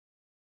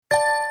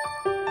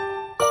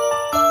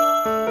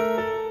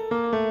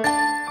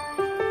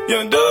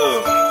Young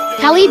Dubb.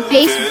 Kelly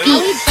Bass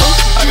Beat.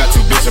 I got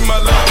two bitches in my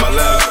lap, my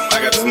lap. I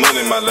got this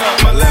money in my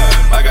lap, my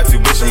lap. I got two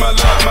bitches in my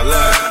lap, my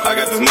lap. I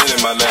got this money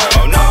in my lap.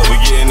 Oh no,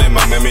 we getting in my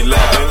Miami lap.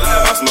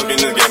 I'm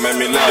smoking this game, made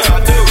me laugh.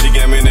 She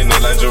gave me the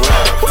name like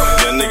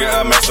giraffe. Young nigga,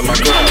 I master my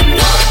craft.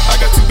 I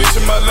got two bitches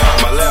in my lap,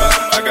 my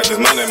lap. I got this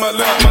money in my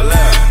lap, my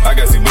lap. I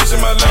got two bitches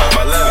in my lap,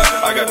 my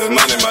lap. I got this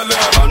money in my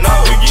lap. Oh no,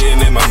 we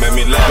getting in my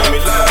Miami lap.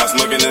 I'm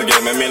smoking this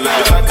game, made me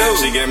laugh.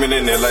 She gave me the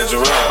name like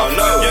giraffe. Oh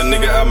no, young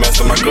nigga, I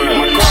master my craft.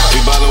 We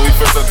ballin', we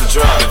first up the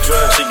trap.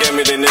 She gave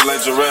me the name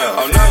like giraffe.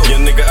 Oh no,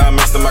 young nigga, I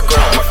master my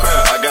craft.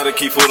 I gotta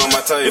keep food on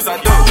my table.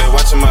 They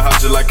watching my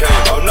house just like cable.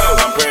 Oh no,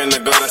 I'm praying to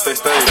God I stay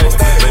stable.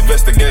 They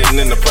investigating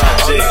in the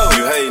project.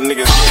 You hate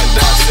niggas getting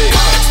dissect.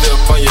 Still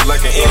fun you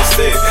like an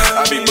insect.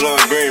 I be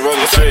blowing green,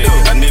 rolling straight.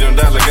 I need them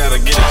dollar,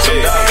 gotta get a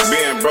check.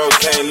 Being broke,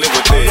 can't live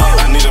with it.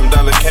 I need them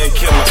dollar, can't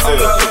kill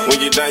myself.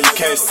 When you down, you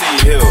can't see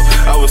hill.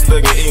 I was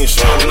stuck in eating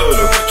shrimp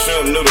noodle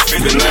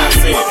 59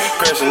 cents.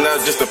 Crashing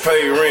out just to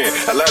pay rent.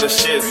 A lot of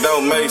shit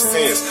don't make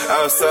sense.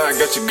 Outside,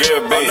 got your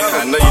girl bent.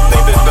 I know you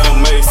think that don't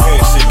make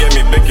sense. She gave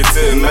me Becky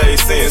till it made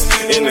sense.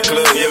 In the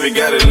club, yeah, we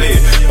got it lit.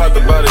 Pop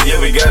the bottle, yeah,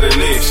 we got it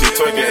lit. She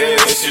twerking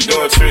ass and she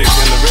doing tricks.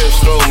 In the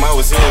restroom, I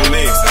was hitting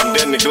licks. I'm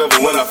Danny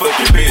Glover when I fuck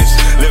your bitch.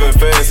 Living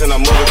fast and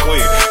I'm moving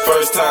quick.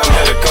 First time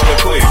had it coming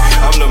quick.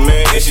 I'm the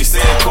man and she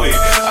said quick.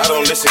 I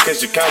don't listen cause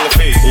you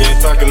counterfeit. You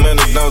ain't talking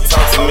money, don't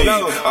talk to me.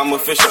 I'm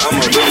official,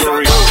 I'm a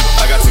referee.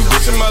 I got two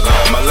bitches in my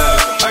lap, my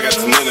lap. I got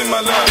this money in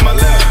my lap, my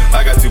lap.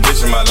 I got two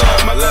bitches in my lap,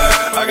 my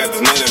lap. I got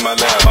this money in my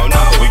lap. Oh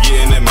no, we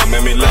getting in my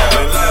Miami lap.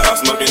 I'm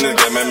smoking this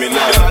game, made me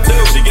laugh.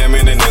 She gave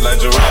me the name like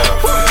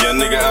giraffe. Young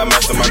nigga, I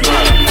master my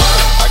craft.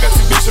 I got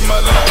two bitches in my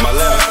lap, my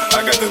lap. I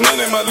got this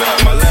money in my lap,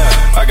 my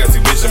lap. I got two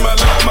bitches in my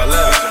lap, my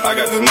lap. I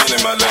got this money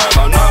in my lap.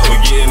 Oh no, we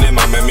getting in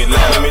my Miami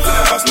lap.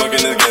 I'm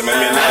smoking this game, made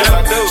me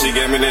laugh. She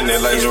gave me the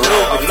name like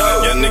giraffe. Oh no,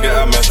 young nigga,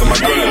 I master my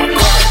craft.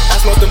 I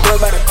smoke them blood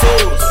by the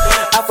tools.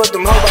 I fuck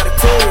them hoes by the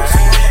tools.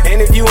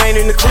 And if you ain't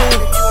in the crew,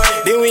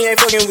 then we ain't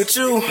fucking with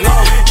you.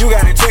 You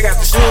gotta check out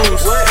the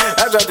shoes.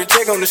 I dropped the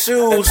check on the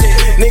shoes.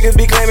 Niggas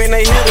be claiming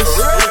they hit us,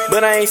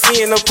 but I ain't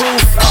seeing no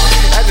proof.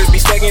 I just be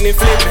stacking and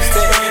flipping.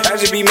 I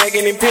just be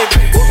making and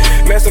pimping.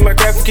 Master my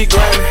craft and keep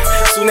grinding.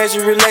 Soon as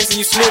you relax,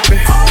 you slipping.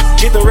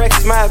 Get the racks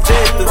is my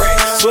objective.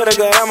 Swear to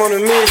God, I'm on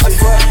a mission.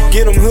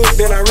 Get them hooked,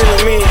 then I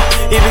really mean.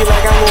 It be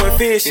like I'm going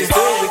fishing.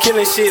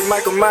 Killing shit,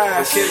 Michael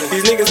Myers.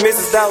 These niggas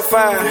Mrs.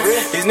 Doubtfire.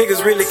 These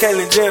niggas really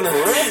Caitlyn Jenner.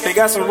 They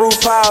got some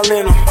RuPaul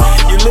in them.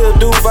 You little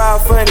Dubai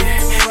funny,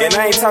 and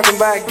I ain't talking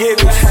about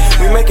giggles.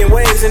 We making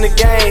waves in the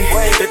game.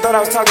 They thought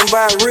I was talking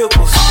about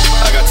ripples.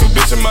 I got two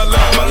bitches in my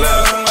lap, my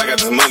lap. I got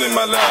this money in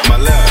my lap, my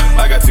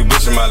lap. I got two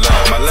bitches in my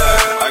lap, my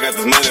lap. I got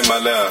this money in my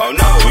lap. Oh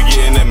no, we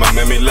getting in my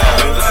Miami lap.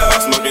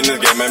 I'm smoking this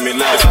game, made me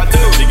laugh.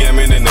 She gave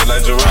me the name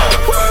like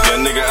giraffe.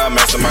 Young nigga, I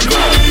master my craft.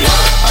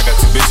 I got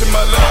two bitches in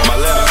my lap, my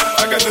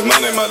lap. I got this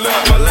money in my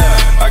lap, my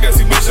lap. I got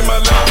two bitches in my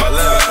lap, my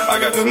lap. I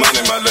got this money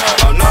in my lap.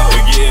 Oh no, we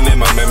getting in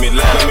my Miami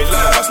lap.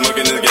 I'm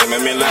smoking this game,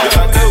 made me laugh.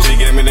 She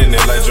gave me the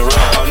name like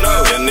giraffe. Oh no,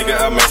 young nigga,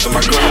 I master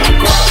my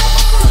craft.